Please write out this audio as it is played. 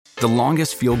The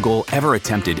longest field goal ever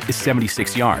attempted is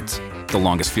 76 yards. The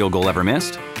longest field goal ever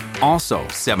missed? Also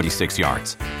 76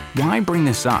 yards. Why bring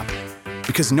this up?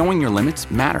 Because knowing your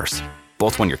limits matters,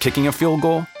 both when you're kicking a field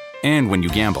goal and when you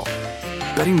gamble.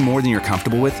 Betting more than you're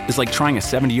comfortable with is like trying a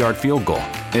 70-yard field goal.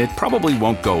 It probably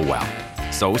won't go well.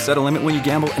 So set a limit when you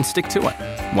gamble and stick to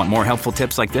it. Want more helpful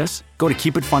tips like this? Go to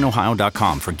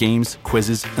keepitfunohio.com for games,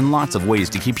 quizzes, and lots of ways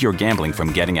to keep your gambling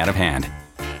from getting out of hand.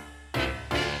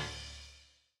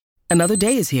 Another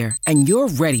day is here, and you're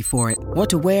ready for it. What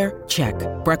to wear? Check.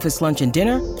 Breakfast, lunch, and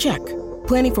dinner? Check.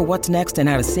 Planning for what's next and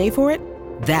how to save for it?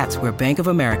 That's where Bank of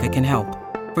America can help.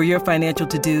 For your financial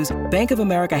to-dos, Bank of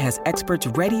America has experts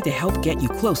ready to help get you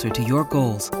closer to your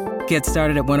goals. Get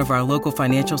started at one of our local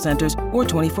financial centers or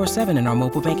 24/7 in our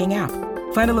mobile banking app.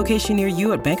 Find a location near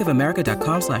you at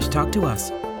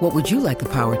bankofamerica.com/talktous. What would you like the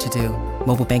power to do?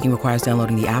 Mobile banking requires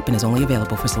downloading the app and is only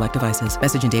available for select devices.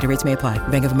 Message and data rates may apply.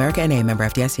 Bank of America N.A., member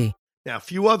FDIC. Now, a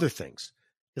few other things,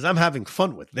 because I'm having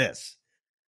fun with this.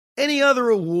 Any other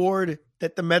award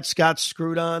that the Mets got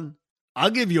screwed on? I'll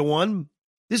give you one.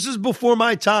 This is before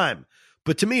my time,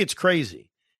 but to me, it's crazy.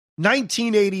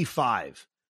 1985.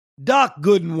 Doc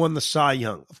Gooden won the Cy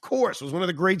Young. Of course, it was one of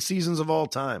the great seasons of all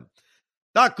time.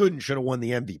 Doc Gooden should have won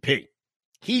the MVP.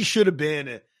 He should have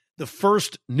been the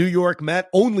first New York Met,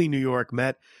 only New York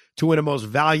Met, to win a Most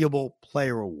Valuable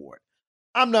Player award.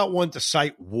 I'm not one to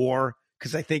cite WAR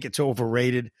because I think it's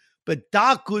overrated, but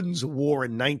Doc Gooden's WAR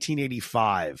in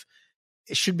 1985,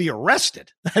 it should be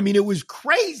arrested. I mean, it was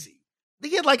crazy. They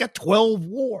had like a 12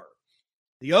 WAR.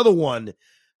 The other one,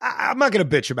 I'm not going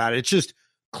to bitch about it. It's just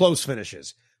close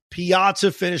finishes.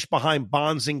 Piazza finished behind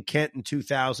Bonds and Kent in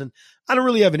 2000. I don't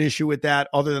really have an issue with that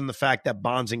other than the fact that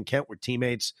Bonds and Kent were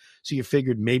teammates. So you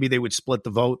figured maybe they would split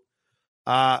the vote.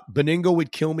 Beningo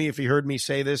would kill me if he heard me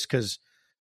say this because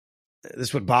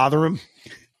this would bother him.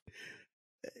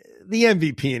 The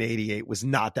MVP in 88 was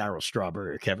not Darryl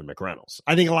Strawberry or Kevin McReynolds.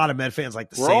 I think a lot of Met fans like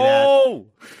to say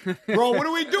that. Bro, what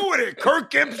are we doing here?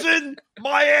 Kirk Gibson?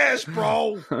 My ass,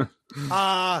 bro.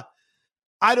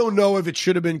 I don't know if it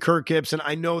should have been Kirk Gibson.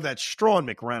 I know that Straw and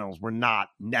McReynolds were not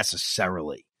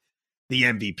necessarily the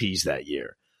MVPs that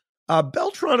year.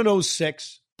 Beltran in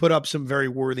 06 put up some very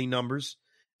worthy numbers,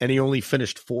 and he only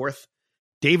finished fourth.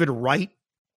 David Wright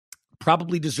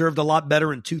probably deserved a lot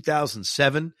better in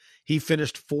 2007. He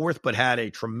finished fourth, but had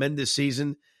a tremendous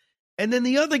season. And then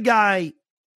the other guy,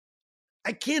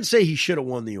 I can't say he should have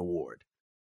won the award,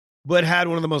 but had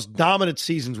one of the most dominant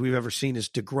seasons we've ever seen is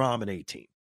DeGrom in 18.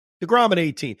 DeGrom in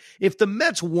 18. If the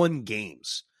Mets won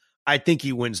games, I think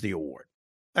he wins the award.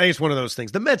 I think it's one of those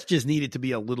things. The Mets just needed to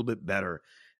be a little bit better,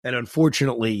 and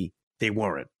unfortunately, they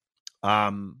weren't.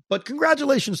 But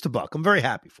congratulations to Buck. I'm very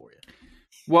happy for you.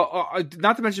 Well,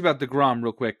 not to mention about DeGrom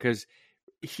real quick, because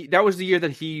that was the year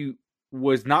that he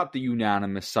was not the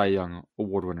unanimous Cy Young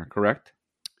Award winner, correct?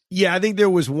 Yeah, I think there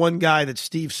was one guy that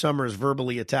Steve Summers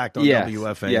verbally attacked on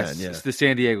WFAN. Yes, yeah. It's the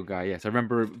San Diego guy. Yes, I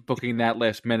remember booking that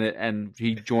last minute, and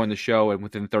he joined the show, and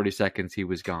within 30 seconds, he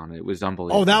was gone. It was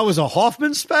unbelievable. Oh, that was a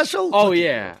Hoffman special? Oh,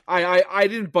 yeah. I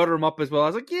didn't butter him up as well. I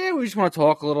was like, yeah, we just want to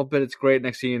talk a little bit. It's great.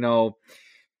 Next thing you know,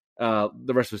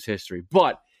 the rest was history.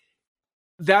 But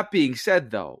that being said,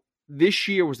 though, this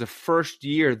year was the first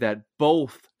year that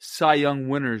both Cy Young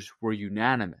winners were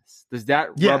unanimous. Does that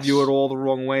rub you at all the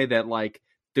wrong way that, like,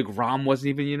 DeGrom wasn't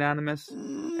even unanimous?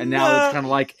 And now it's kind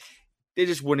of like they're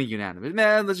just winning unanimous.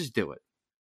 Man, let's just do it.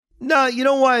 No, you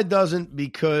know why it doesn't?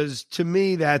 Because to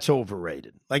me, that's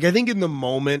overrated. Like, I think in the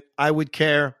moment, I would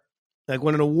care. Like,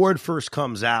 when an award first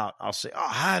comes out, I'll say, oh,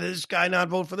 how did this guy not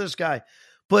vote for this guy?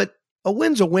 But a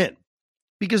win's a win.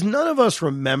 Because none of us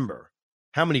remember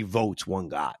how many votes one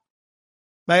got.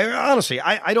 Like, honestly,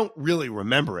 I don't really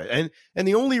remember it. And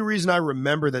the only reason I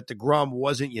remember that DeGrom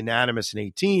wasn't unanimous in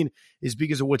 18 is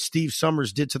because of what Steve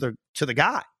Summers did to the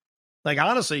guy. Like,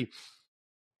 honestly,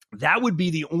 that would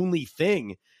be the only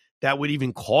thing that would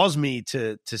even cause me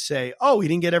to say, oh, he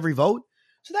didn't get every vote.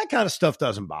 So that kind of stuff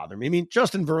doesn't bother me. I mean,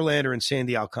 Justin Verlander and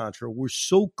Sandy Alcantara were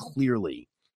so clearly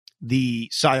the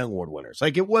Cy Young Award winners.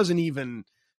 Like, it wasn't even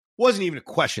a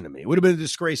question to me. It would have been a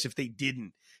disgrace if they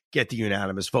didn't get the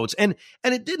unanimous votes. And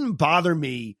it didn't bother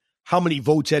me how many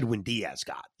votes Edwin Diaz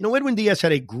got. You know, Edwin Diaz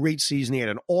had a great season. He had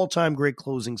an all-time great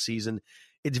closing season.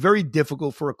 It's very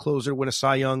difficult for a closer to win a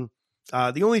Cy Young.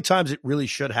 The only times it really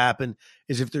should happen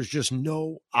is if there's just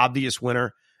no obvious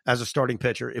winner as a starting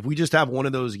pitcher. If we just have one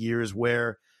of those years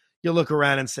where you look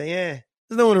around and say,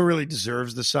 there's no one who really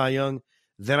deserves the Cy Young,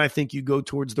 then I think you go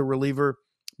towards the reliever.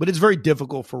 But it's very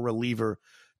difficult for a reliever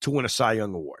to win a Cy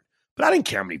Young award. But I didn't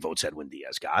care how many votes Edwin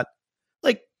Diaz got.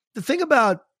 Like, the thing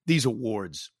about these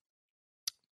awards,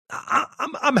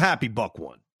 I'm happy Buck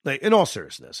won. Like, in all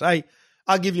seriousness,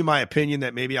 I'll give you my opinion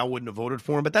that maybe I wouldn't have voted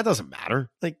for him, but that doesn't matter.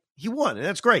 Like, he won, and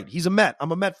that's great. He's a Met.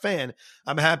 I'm a Met fan.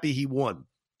 I'm happy he won.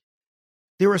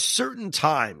 There are certain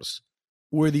times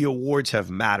where the awards have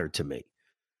mattered to me.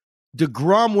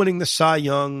 DeGrom winning the Cy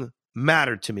Young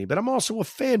mattered to me, but I'm also a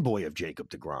fanboy of Jacob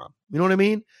DeGrom. You know what I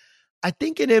mean? I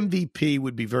think an MVP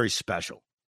would be very special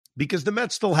because the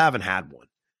Mets still haven't had one.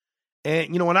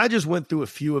 And, when I just went through a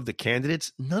few of the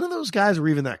candidates, none of those guys were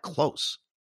even that close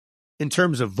in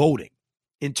terms of voting,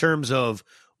 in terms of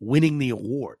winning the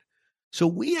award. So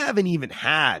we haven't even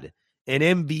had an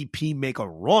MVP make a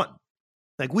run.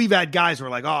 Like, we've had guys who are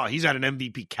like, oh, he's had an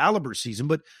MVP caliber season.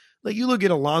 But, like, you look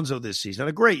at Alonso this season, had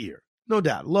a great year. No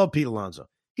doubt. Love Pete Alonso.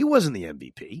 He wasn't the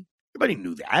MVP. Everybody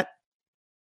knew that.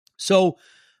 So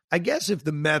I guess if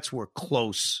the Mets were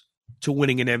close to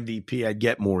winning an MVP, I'd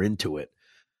get more into it.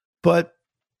 But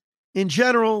in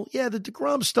general, yeah, the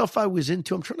DeGrom stuff I was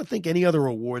into. I'm trying to think any other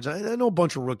awards. I know a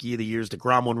bunch of Rookie of the Years.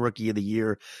 DeGrom won Rookie of the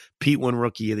Year. Pete won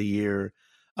Rookie of the Year.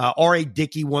 R.A.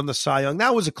 Dickey won the Cy Young.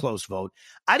 That was a close vote.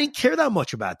 I didn't care that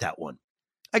much about that one.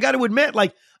 I got to admit,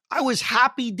 like, I was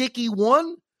happy Dickey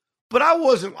won, but I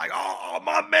wasn't like, oh,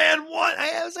 my man won.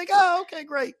 I was like, oh, okay,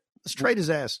 great. Let's trade his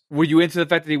ass. Were you into the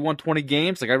fact that he won 20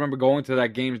 games? Like, I remember going to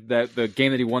that game, the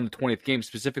game that he won the 20th game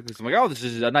specifically. So I'm like, oh, this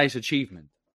is a nice achievement.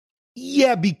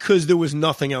 Yeah, because there was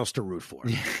nothing else to root for.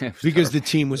 Because the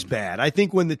team was bad. I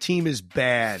think when the team is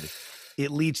bad,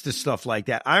 it leads to stuff like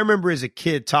that. I remember as a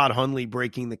kid, Todd Hundley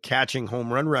breaking the catching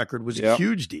home run record was a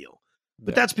huge deal.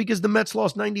 But that's because the Mets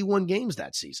lost 91 games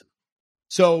that season.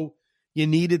 So you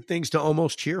needed things to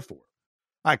almost cheer for.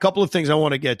 All right, a couple of things I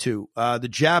want to get to. The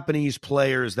Japanese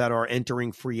players that are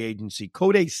entering free agency.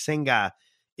 Kodai Senga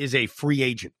is a free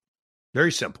agent.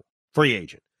 Very simple. Free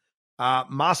agent.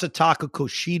 Masataka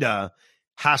Koshida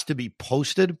has to be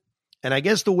posted. And I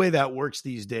guess the way that works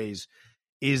these days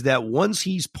is that once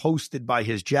he's posted by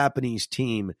his Japanese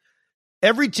team,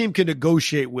 every team can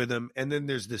negotiate with him, and then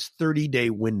there's this 30-day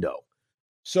window.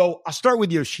 So I'll start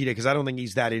with Yoshida because I don't think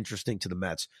he's that interesting to the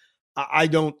Mets. I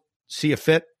don't see a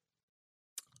fit.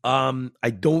 I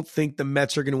don't think the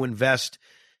Mets are going to invest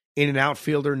in an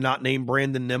outfielder not named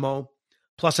Brandon Nimmo.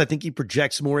 Plus, I think he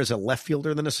projects more as a left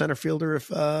fielder than a center fielder,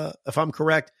 if I'm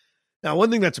correct. Now, one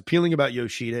thing that's appealing about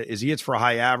Yoshida is he hits for a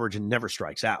high average and never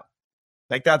strikes out.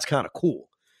 Like, that's kind of cool.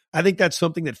 I think that's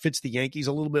something that fits the Yankees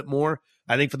a little bit more.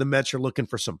 I think for the Mets, you're looking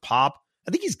for some pop.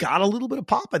 I think he's got a little bit of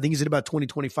pop. I think he's at about 20,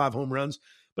 25 home runs.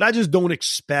 But I just don't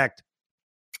expect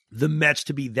the Mets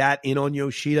to be that in on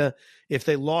Yoshida. If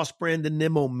they lost Brandon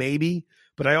Nimmo, maybe.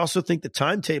 But I also think the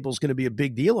timetable is going to be a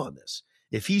big deal on this.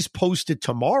 If he's posted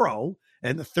tomorrow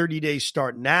and the 30 days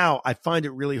start now, I find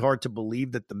it really hard to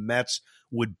believe that the Mets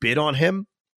would bid on him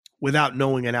without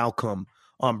knowing an outcome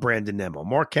on Brandon Nimmo.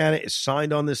 Mark Canha is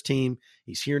signed on this team.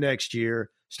 He's here next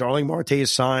year. Starling Marte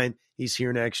is signed. He's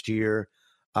here next year.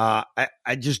 I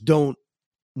just don't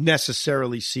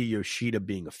necessarily see Yoshida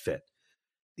being a fit.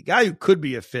 The guy who could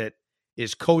be a fit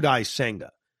is Kodai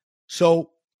Senga.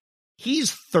 So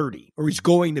he's 30, or he's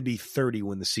going to be 30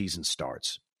 when the season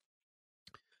starts.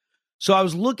 So I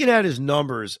was looking at his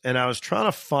numbers, and I was trying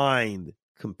to find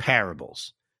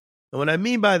comparables. And what I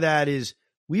mean by that is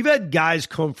we've had guys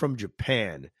come from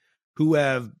Japan who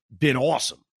have been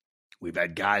awesome. We've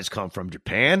had guys come from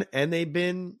Japan, and they've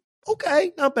been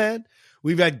okay, not bad.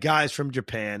 We've had guys from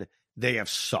Japan, they have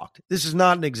sucked. This is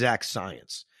not an exact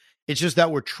science. It's just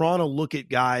that we're trying to look at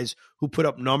guys who put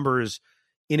up numbers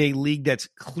in a league that's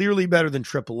clearly better than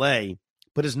AAA,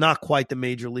 but is not quite the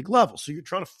major league level. So you're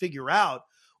trying to figure out,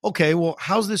 okay, well,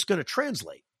 how's this going to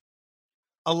translate?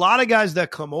 A lot of guys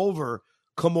that come over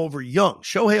young.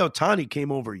 Shohei Ohtani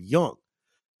came over young.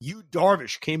 Yu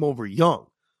Darvish came over young.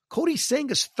 Kodai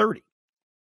Senga's 30.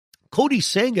 Kodai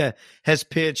Senga has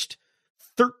pitched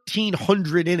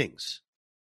 1,300 innings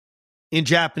in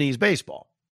Japanese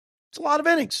baseball. It's a lot of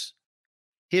innings.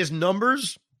 His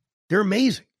numbers, they're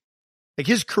amazing. Like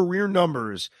his career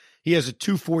numbers, he has a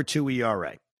 2.42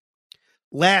 ERA.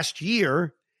 Last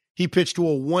year, he pitched to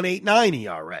a 1.89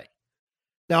 ERA.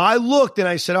 Now, I looked and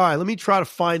I said, all right, let me try to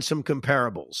find some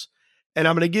comparables. And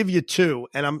I'm going to give you two,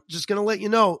 and I'm just going to let you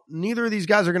know, neither of these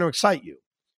guys are going to excite you.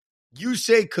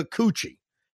 Yusei Kikuchi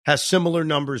has similar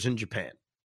numbers in Japan.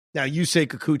 Now, Yusei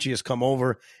Kikuchi has come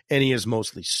over, and he has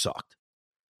mostly sucked.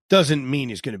 Doesn't mean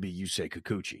he's going to be Yusei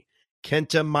Kikuchi.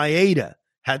 Kenta Maeda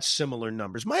had similar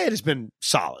numbers. Maeda's been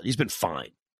solid. He's been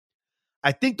fine.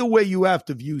 I think the way you have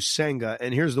to view Senga,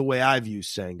 and here's the way I view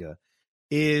Senga,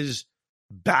 is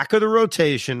back of the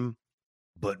rotation,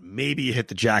 but maybe you hit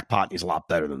the jackpot and he's a lot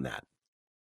better than that.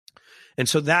 And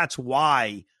so that's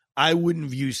why I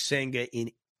wouldn't view Senga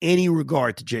in any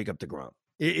regard to Jacob deGrom.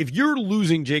 If you're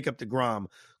losing Jacob deGrom,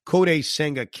 Kodai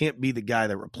Senga can't be the guy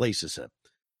that replaces him.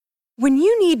 When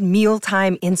you need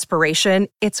mealtime inspiration,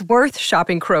 it's worth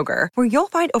shopping Kroger, where you'll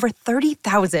find over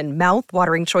 30,000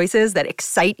 mouth-watering choices that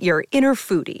excite your inner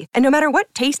foodie. And no matter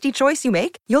what tasty choice you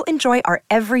make, you'll enjoy our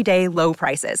everyday low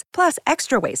prices, plus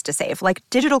extra ways to save, like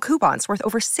digital coupons worth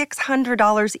over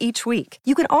 $600 each week.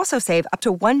 You can also save up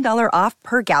to $1 off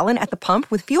per gallon at the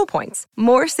pump with fuel points.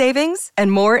 More savings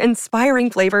and more inspiring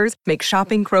flavors make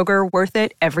shopping Kroger worth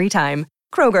it every time.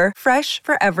 Kroger, fresh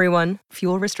for everyone.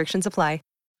 Fuel restrictions apply.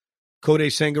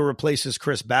 Kodai Senga replaces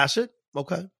Chris Bassett.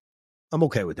 Okay. I'm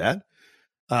okay with that.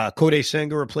 Kodai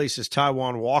Senga replaces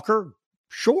Taijuan Walker.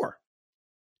 Sure.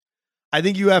 I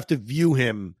think you have to view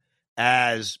him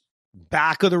as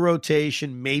back of the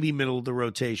rotation, maybe middle of the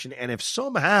rotation. And if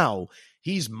somehow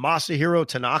he's Masahiro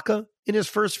Tanaka in his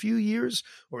first few years,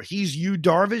 or he's Yu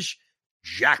Darvish,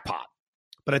 jackpot.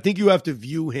 But I think you have to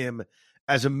view him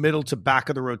as a middle to back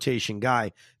of the rotation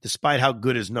guy, despite how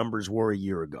good his numbers were a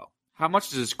year ago. How much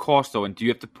does this cost, though? And do you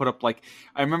have to put up, like,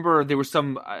 I remember there was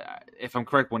some, if I'm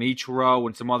correct, when Ichiro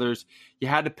and some others, you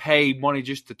had to pay money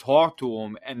just to talk to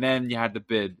him, and then you had to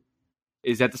bid.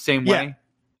 Is that the same way?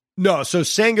 No, so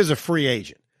Senga's a free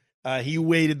agent. He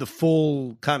waited the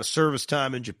full kind of service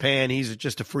time in Japan. He's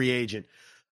just a free agent.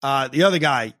 The other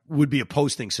guy would be a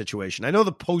posting situation. I know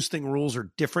the posting rules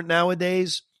are different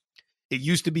nowadays. It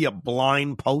used to be a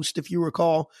blind post, if you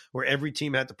recall, where every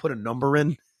team had to put a number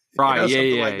in. Right,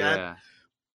 Yeah.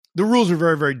 The rules are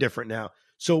very, very different now.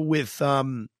 So with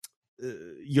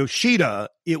Yoshida,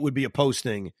 it would be a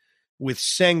posting. With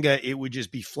Senga, it would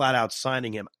just be flat out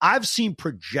signing him. I've seen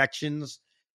projections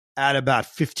at about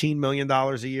 $15 million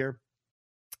a year.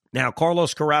 Now,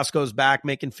 Carlos Carrasco's back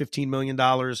making $15 million.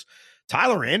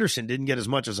 Tyler Anderson didn't get as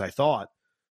much as I thought.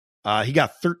 He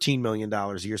got $13 million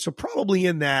a year. So probably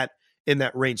in that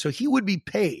range. So he would be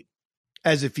paid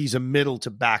as if he's a middle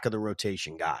to back of the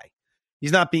rotation guy.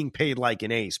 He's not being paid like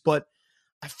an ace, but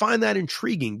I find that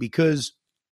intriguing because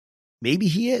maybe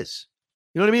he is.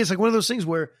 You know what I mean? It's like one of those things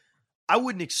where I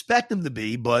wouldn't expect him to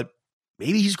be, but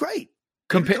maybe he's great.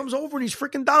 He comes over and he's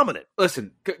freaking dominant.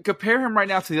 Listen, compare him right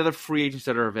now to the other free agents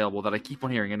that are available that I keep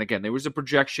on hearing. And again, there was a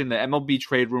projection that MLB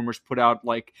Trade Rumors put out,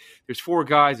 like, there's 4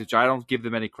 guys, which I don't give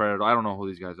them any credit. I don't know who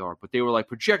these guys are, but they were like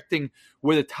projecting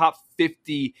where the top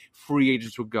 50 free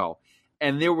agents would go.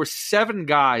 And there were 7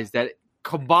 guys that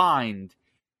combined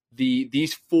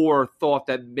these 4 thought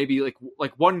that maybe like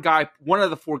one of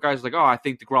the 4 guys was like, oh, I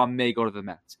think DeGrom may go to the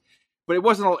Mets. But it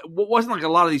wasn't like a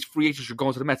lot of these free agents are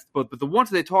going to the Mets. But the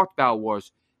ones that they talked about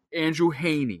was Andrew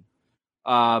Heaney,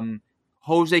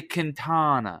 Jose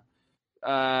Quintana,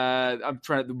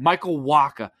 Michael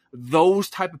Wacha, those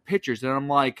type of pitchers. And I'm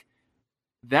like,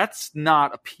 that's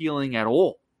not appealing at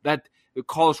all. That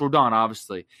Carlos Rodon,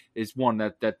 obviously, is one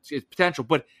that is potential.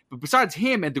 But besides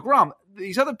him and DeGrom,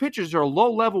 these other pitchers are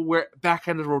low level, where back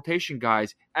end of the rotation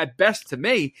guys. At best, to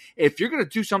me, if you're going to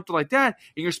do something like that and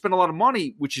you're going to spend a lot of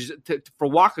money, which is for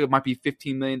Wacha, it might be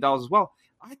 $15 million as well.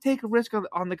 I take a risk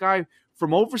on the guy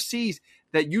from overseas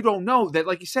that you don't know that,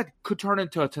 like you said, could turn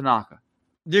into a Tanaka.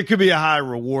 There could be a high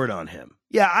reward on him.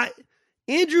 Yeah,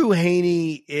 Andrew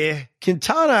Heaney,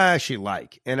 Quintana I actually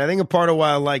like. And I think a part of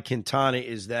why I like Quintana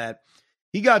is that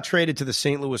he got traded to the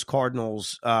St. Louis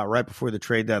Cardinals right before the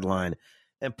trade deadline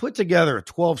and put together a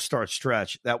 12-start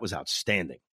stretch that was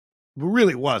outstanding. It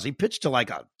really was. He pitched to like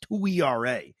a 2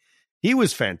 ERA. He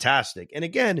was fantastic. And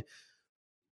again,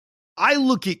 I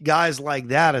look at guys like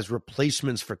that as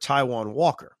replacements for Taijuan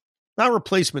Walker, not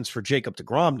replacements for Jacob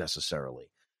deGrom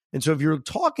necessarily. And so if you're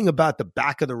talking about the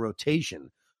back of the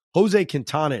rotation, Jose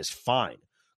Quintana is fine.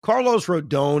 Carlos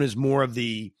Rodon is more of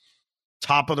the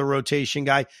top of the rotation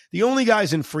guy. The only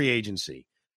guys in free agency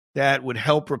that would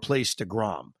help replace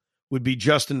deGrom would be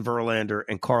Justin Verlander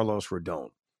and Carlos Rodon.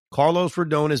 Carlos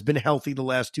Rodon has been healthy the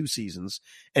last 2 seasons,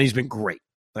 and he's been great.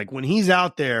 Like when he's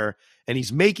out there and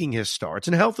he's making his starts,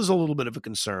 and health is a little bit of a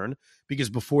concern because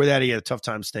before that he had a tough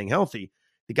time staying healthy.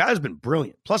 The guy's been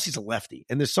brilliant. Plus he's a lefty.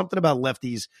 And there's something about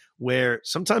lefties where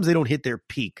sometimes they don't hit their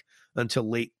peak until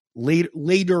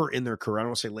later in their career. I don't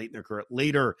want to say late in their career,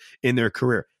 later in their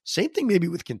career. Same thing maybe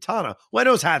with Quintana. Well, I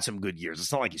know he's had some good years.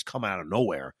 It's not like he's come out of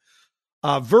nowhere.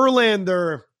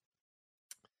 Verlander,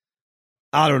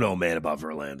 I don't know, man, about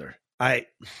Verlander.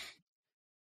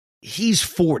 He's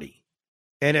 40.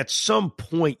 And at some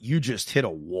point, you just hit a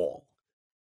wall.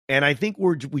 And I think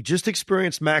we just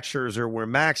experienced Max Scherzer, where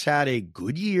Max had a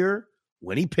good year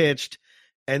when he pitched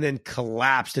and then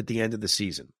collapsed at the end of the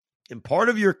season. And part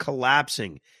of your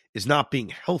collapsing is not being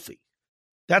healthy.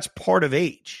 That's part of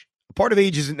age. Part of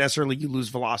age isn't necessarily you lose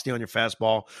velocity on your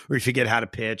fastball or you forget how to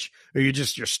pitch or your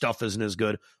stuff isn't as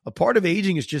good. A part of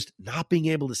aging is just not being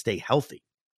able to stay healthy.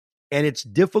 And it's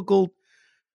difficult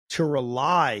to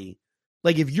rely.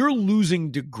 Like if you're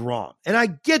losing DeGrom, and I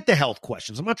get the health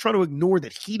questions. I'm not trying to ignore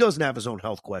that he doesn't have his own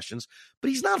health questions, but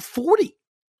he's not 40.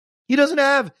 He doesn't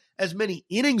have as many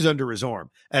innings under his arm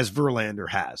as Verlander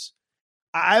has.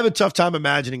 I have a tough time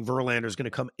imagining Verlander is going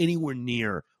to come anywhere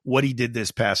near what he did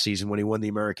this past season when he won the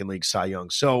American League Cy Young.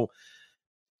 So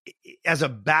as a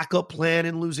backup plan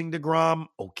in losing DeGrom,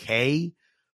 okay.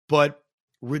 But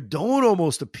Rodon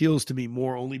almost appeals to me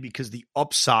more only because the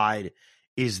upside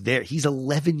is there. He's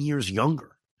 11 years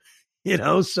younger,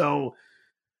 so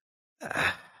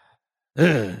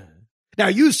now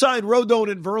you signed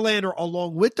Rodon and Verlander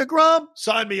along with DeGrom.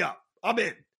 Sign me up. I'm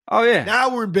in. Oh, yeah.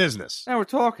 Now we're in business. Now we're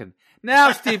talking.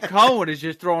 Now Steve Cohen is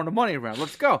just throwing the money around.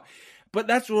 Let's go. But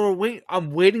that's what we're waiting.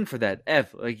 I'm waiting for that.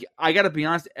 Like, I got to be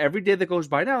honest, every day that goes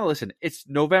by now, listen, it's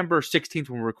November 16th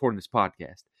when we're recording this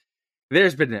podcast.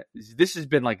 This has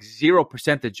been like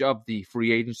 0% of the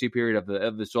free agency period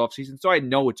of this offseason. So I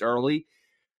know it's early,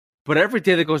 but every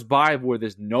day that goes by where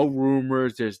there's no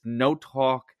rumors, there's no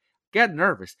talk, get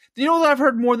nervous. You know what I've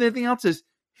heard more than anything else is,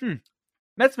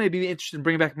 Mets may be interested in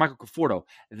bringing back Michael Conforto.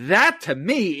 That, to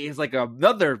me, is like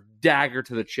another dagger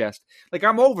to the chest. Like,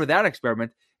 I'm over that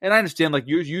experiment. And I understand, like,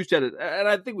 you said it, and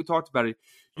I think we talked about it,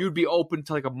 you'd be open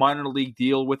to, like, a minor league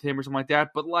deal with him or something like that.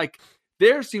 But, like,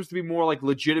 there seems to be more, like,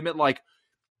 legitimate, like,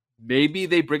 maybe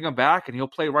they bring him back and he'll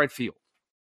play right field.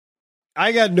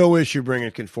 I got no issue bringing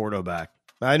Conforto back.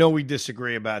 I know we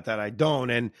disagree about that. I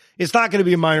don't. And it's not going to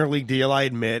be a minor league deal, I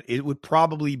admit. It would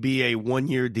probably be a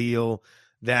one-year deal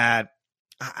that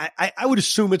I would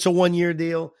assume it's a one-year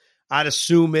deal. I'd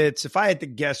assume if I had to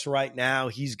guess right now,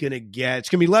 it's going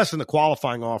to be less than the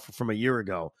qualifying offer from a year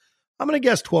ago. I'm going to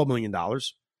guess $12 million.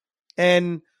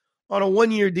 And on a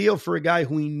one-year deal for a guy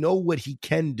who we know what he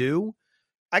can do,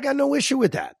 I got no issue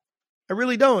with that. I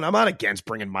really don't. I'm not against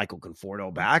bringing Michael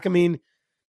Conforto back. I mean,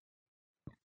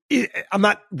 I'm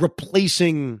not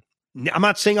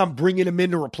saying I'm bringing him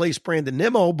in to replace Brandon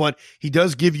Nimmo, but he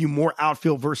does give you more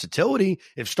outfield versatility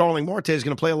if Starling Marte is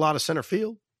going to play a lot of center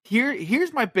field.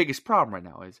 Here's my biggest problem right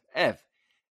now is,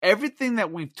 everything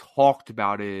that we've talked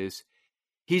about is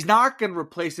he's not going to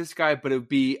replace this guy, but it would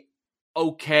be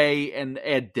okay and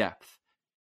add depth.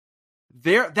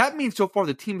 That means so far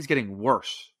the team is getting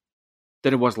worse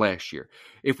than it was last year.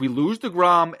 If we lose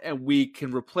DeGrom and we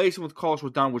can replace him with Carlos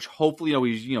Rodon, which hopefully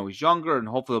he's younger and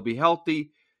hopefully he'll be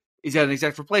healthy, is that an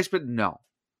exact replacement? No.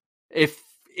 If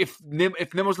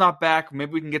Nimmo's not back,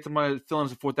 maybe we can get somebody to fill in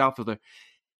as a fourth outfielder.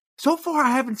 So far,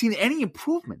 I haven't seen any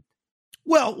improvement.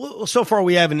 Well, so far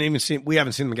we haven't seen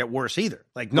them get worse either.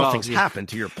 Like nothing's happened.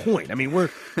 To your point, I mean, we're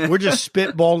just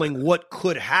spitballing what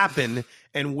could happen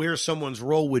and where someone's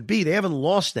role would be. They haven't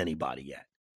lost anybody yet.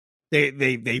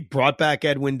 They brought back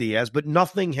Edwin Diaz, but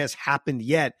nothing has happened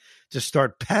yet to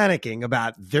start panicking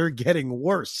about they're getting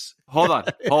worse. Hold on.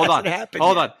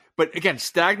 But again,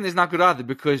 stagnant is not good either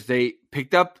because they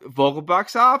picked up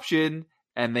Vogelbach's option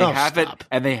and they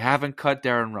haven't cut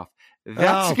Darren Ruff.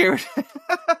 That's scary.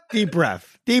 Deep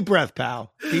breath,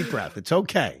 pal. Deep breath. It's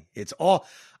okay.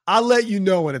 I'll let you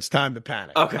know when it's time to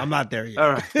panic. Okay. I'm not there yet.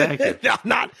 All right. Thank you.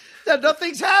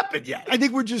 Nothing's happened yet. I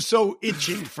think we're just so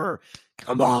itching for,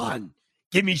 come on,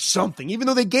 give me something. Even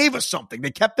though they gave us something,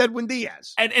 they kept Edwin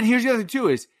Diaz. And here's the other thing too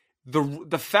is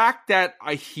the fact that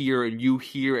I hear and you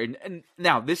hear, and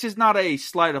now this is not a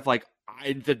slight of like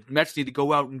the Mets need to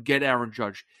go out and get Aaron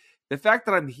Judge. The fact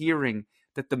that I'm hearing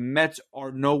that the Mets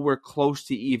are nowhere close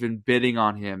to even bidding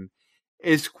on him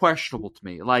is questionable to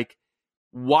me. Like,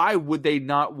 why would they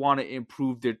not want to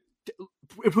improve their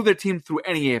team through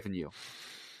any avenue?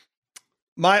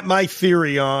 My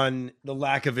theory on the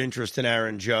lack of interest in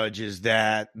Aaron Judge is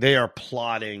that they are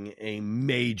plotting a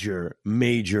major,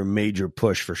 major, major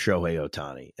push for Shohei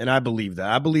Ohtani. And I believe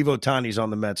that. I believe Ohtani's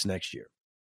on the Mets next year.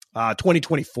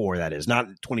 2024, that is, not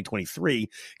 2023,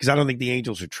 because I don't think the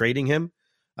Angels are trading him.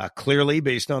 Clearly,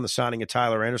 based on the signing of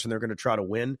Tyler Anderson, they're going to try to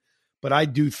win. But I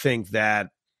do think that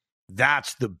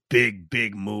that's the big,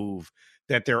 big move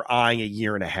that they're eyeing a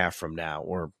year and a half from now,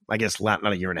 or I guess not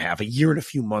a year and a half, a year and a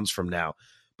few months from now.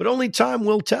 But only time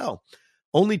will tell.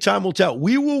 Only time will tell.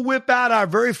 We will whip out our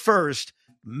very first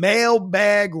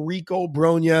mailbag Rico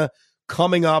Brogna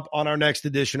coming up on our next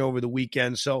edition over the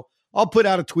weekend. So I'll put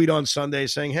out a tweet on Sunday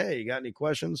saying, hey, you got any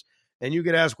questions? And you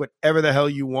can ask whatever the hell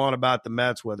you want about the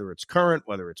Mets, whether it's current,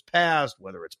 whether it's past,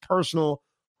 whether it's personal.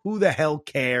 Who the hell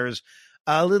cares?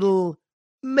 A little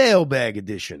mailbag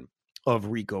edition of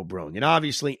Rico Brogna. And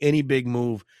obviously, any big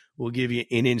move will give you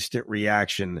an instant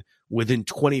reaction within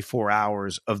 24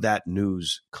 hours of that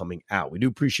news coming out. We do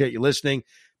appreciate you listening.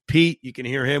 Pete, you can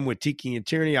hear him with Tiki and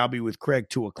Tierney. I'll be with Craig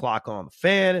 2 o'clock on The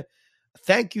Fan.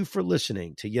 Thank you for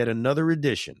listening to yet another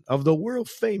edition of the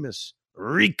world-famous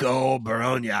Rico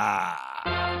Brogna.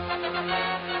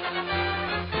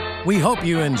 We hope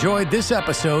you enjoyed this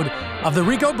episode of the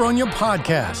Rico Brogna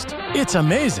podcast. It's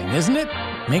amazing, isn't it?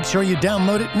 Make sure you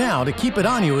download it now to keep it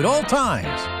on you at all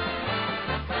times.